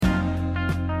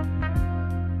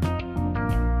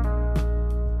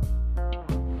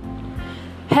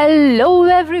Hello,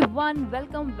 everyone.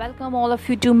 Welcome, all of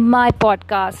you to my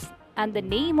podcast. And the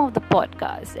name of the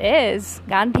podcast is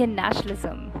Gandhian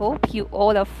Nationalism. Hope you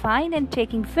all are fine and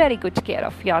taking very good care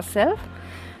of yourself.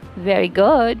 Very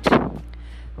good.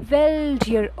 Well,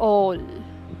 dear all,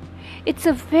 it's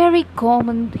a very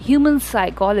common human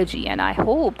psychology, and I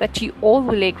hope that you all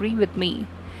will agree with me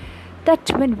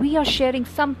that when we are sharing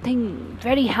something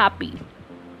very happy,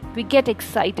 we get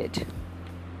excited,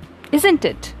 isn't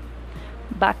it?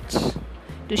 But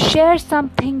to share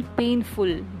something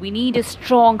painful, we need a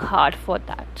strong heart for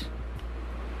that.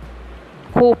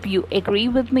 Hope you agree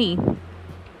with me.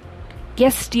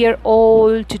 Yes, dear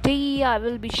all, today I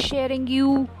will be sharing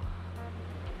you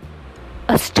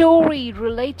a story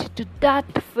related to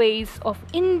that phase of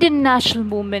Indian national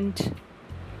movement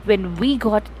when we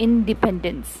got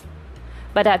independence.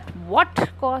 But at what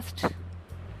cost?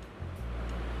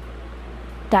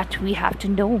 That we have to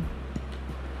know.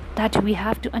 That we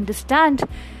have to understand,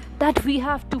 that we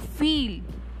have to feel.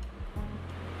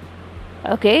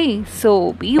 Okay,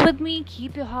 so be with me,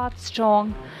 keep your heart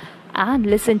strong, and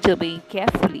listen to me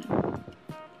carefully.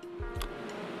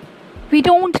 We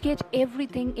don't get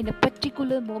everything in a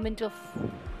particular moment of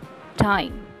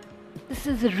time. This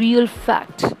is a real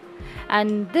fact,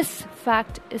 and this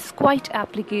fact is quite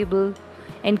applicable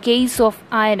in case of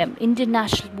INM, Indian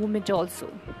National Movement also.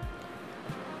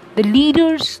 The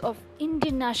leaders of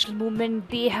Indian national movement,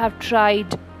 they have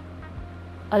tried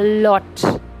a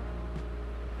lot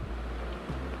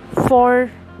for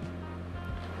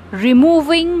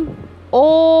removing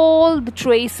all the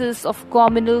traces of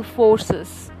communal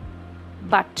forces,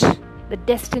 but the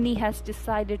destiny has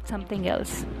decided something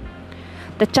else.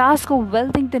 The task of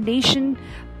welding the nation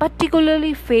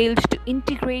particularly failed to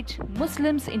integrate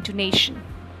Muslims into nation.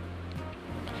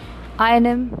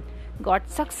 INM got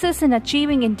success in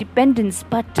achieving independence,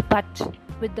 but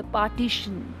with the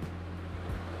partition.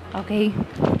 Okay.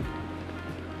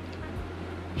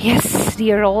 Yes,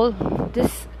 dear all,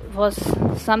 this was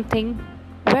something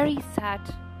very sad,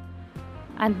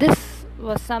 and this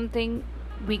was something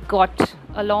we got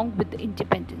along with the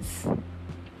independence.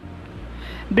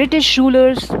 British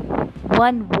rulers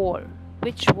won war.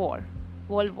 Which war?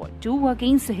 World War II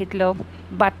against Hitler,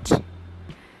 but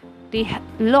they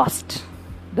lost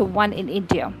the one in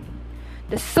India.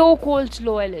 The so-called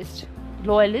loyalists.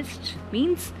 Loyalist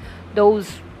means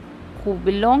those who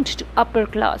belonged to upper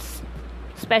class,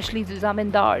 especially the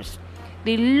zamindars.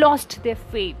 They lost their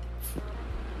faith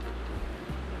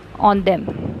on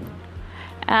them.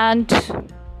 And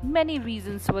many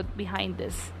reasons were behind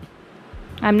this.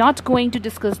 I'm not going to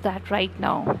discuss that right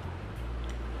now,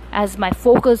 as my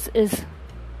focus is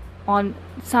on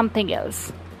something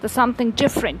else. There's something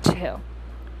different here.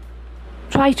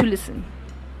 Try to listen.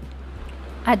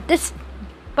 At this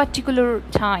particular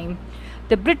time,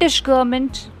 the British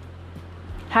government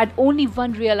had only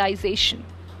one realization,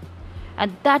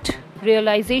 and that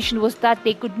realization was that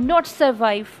they could not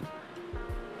survive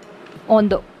on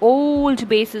the old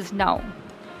basis now.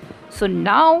 So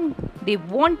now they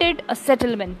wanted a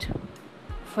settlement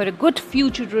for a good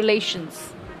future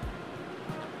relations.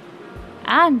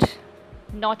 And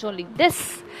not only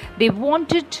this, they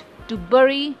wanted to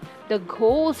bury the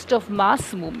ghost of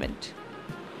mass movement.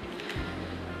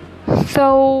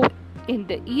 So, in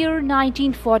the year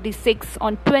 1946,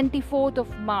 on 24th of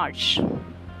March,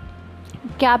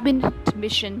 Cabinet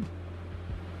Mission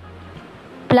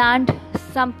planned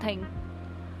something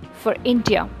for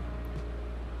India.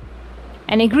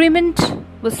 An agreement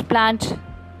was planned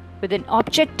with an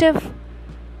objective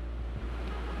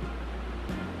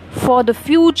for the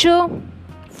future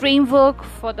framework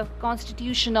for the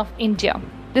Constitution of India.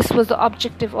 This was the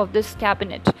objective of this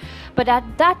cabinet. But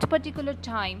at that particular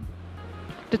time,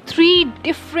 the three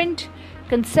different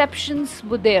conceptions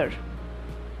were there.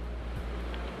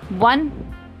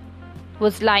 One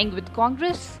was lying with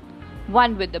Congress,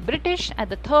 one with the British, and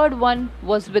the third one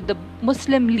was with the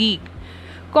Muslim League.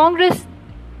 Congress,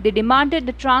 they demanded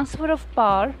the transfer of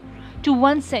power to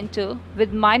one center,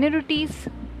 with minorities'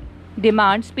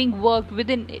 demands being worked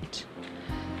within it.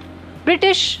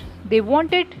 British, they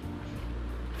wanted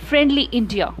friendly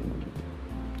India,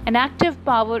 an active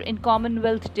power in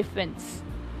Commonwealth defense.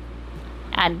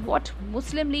 And what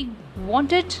Muslim League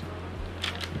wanted?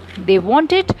 They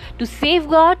wanted to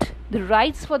safeguard the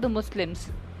rights for the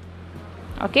Muslims.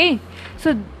 Okay,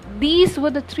 so these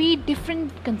were the three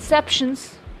different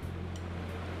conceptions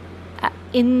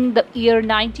in the year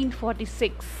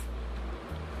 1946.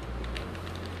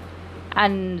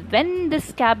 And when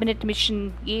this cabinet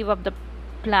mission gave up the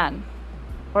plan,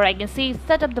 or I can say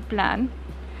set up the plan,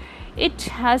 it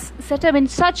has set up in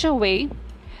such a way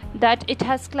that it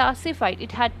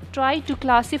had tried to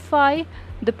classify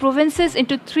the provinces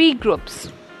into three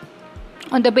groups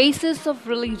on the basis of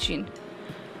religion.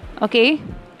 Okay,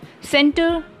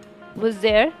 center was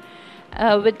there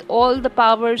with all the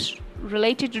powers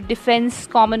related to defense,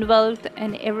 commonwealth,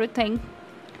 and everything.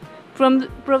 From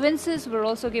provinces were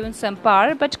also given some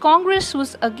power, but Congress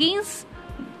was against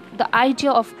the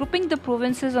idea of grouping the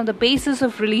provinces on the basis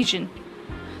of religion.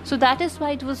 So that is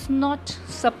why it was not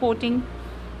supporting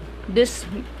this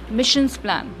missions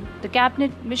plan, the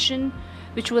cabinet mission,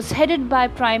 which was headed by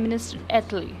Prime Minister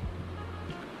Attlee.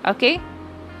 Okay,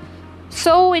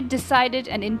 so it decided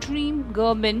an interim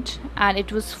government, and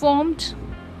it was formed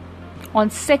on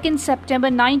 2nd September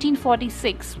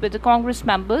 1946 with the Congress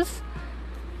members.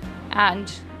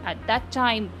 And at that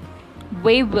time,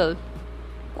 Wavell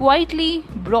quietly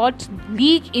brought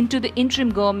League into the interim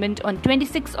government on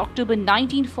 26 October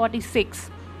 1946.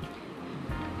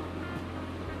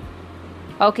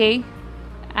 Okay,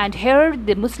 and here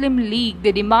the Muslim League,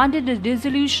 they demanded the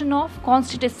dissolution of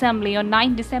Constituent Assembly on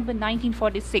 9 December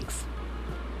 1946.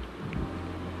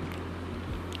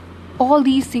 All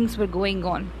these things were going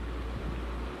on.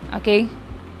 Okay,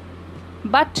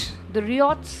 but the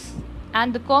riots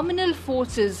and the communal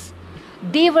forces,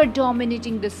 they were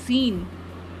dominating the scene,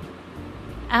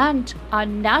 and our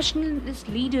nationalist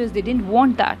leaders, they didn't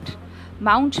want that.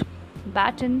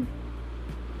 Mountbatten,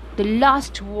 the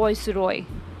last viceroy,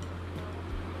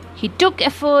 he took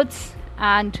efforts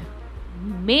and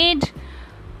made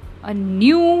a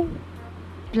new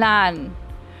plan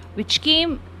which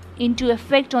came into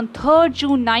effect on 3rd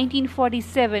June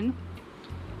 1947,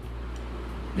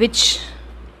 which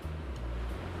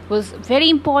was very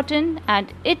important,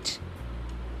 and it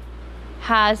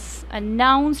has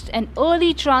announced an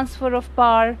early transfer of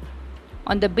power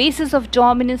on the basis of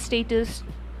dominant status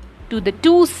to the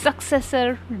two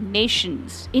successor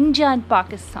nations, India and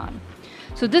Pakistan.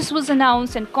 So this was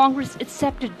announced, and Congress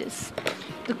accepted this.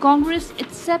 The Congress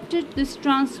accepted this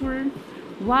transfer.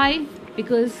 Why?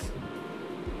 Because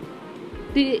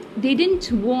they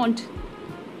didn't want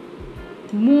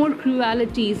more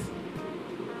cruelties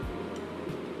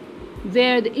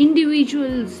where the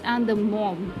individuals and the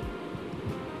mob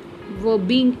were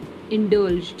being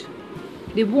indulged.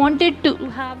 They wanted to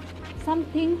have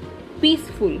something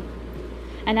peaceful.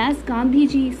 And as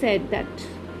Gandhiji said, that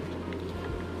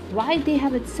why they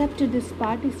have accepted this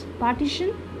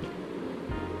partition?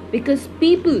 Because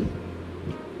people,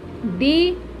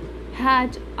 they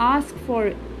had asked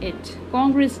for it.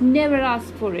 Congress never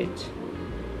asked for it,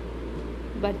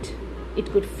 but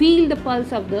it could feel the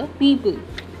pulse of the people.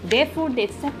 Therefore, they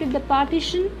accepted the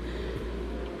partition,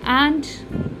 and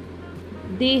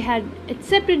they had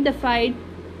accepted the fight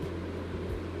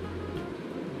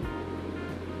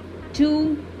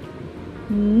to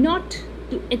not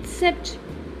to accept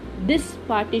this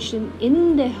partition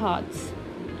in their hearts.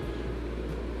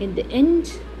 In the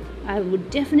end, I would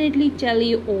definitely tell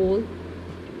you all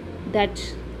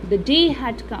that the day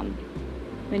had come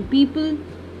when people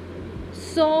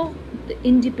saw the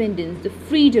independence, the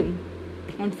freedom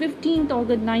on 15th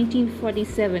August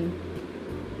 1947.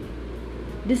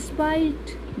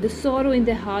 Despite the sorrow in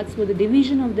their hearts for the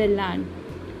division of their land,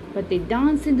 but they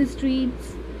danced in the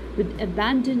streets with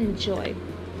abandon and joy.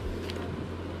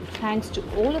 Thanks to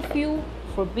all of you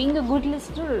for being a good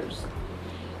listeners.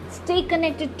 Stay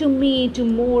connected to me to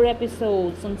more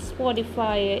episodes on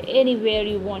Spotify, anywhere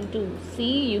you want to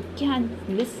see. You can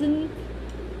listen.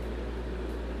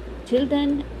 Till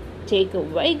then, take a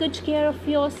very good care of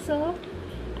yourself,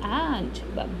 and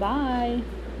bye-bye.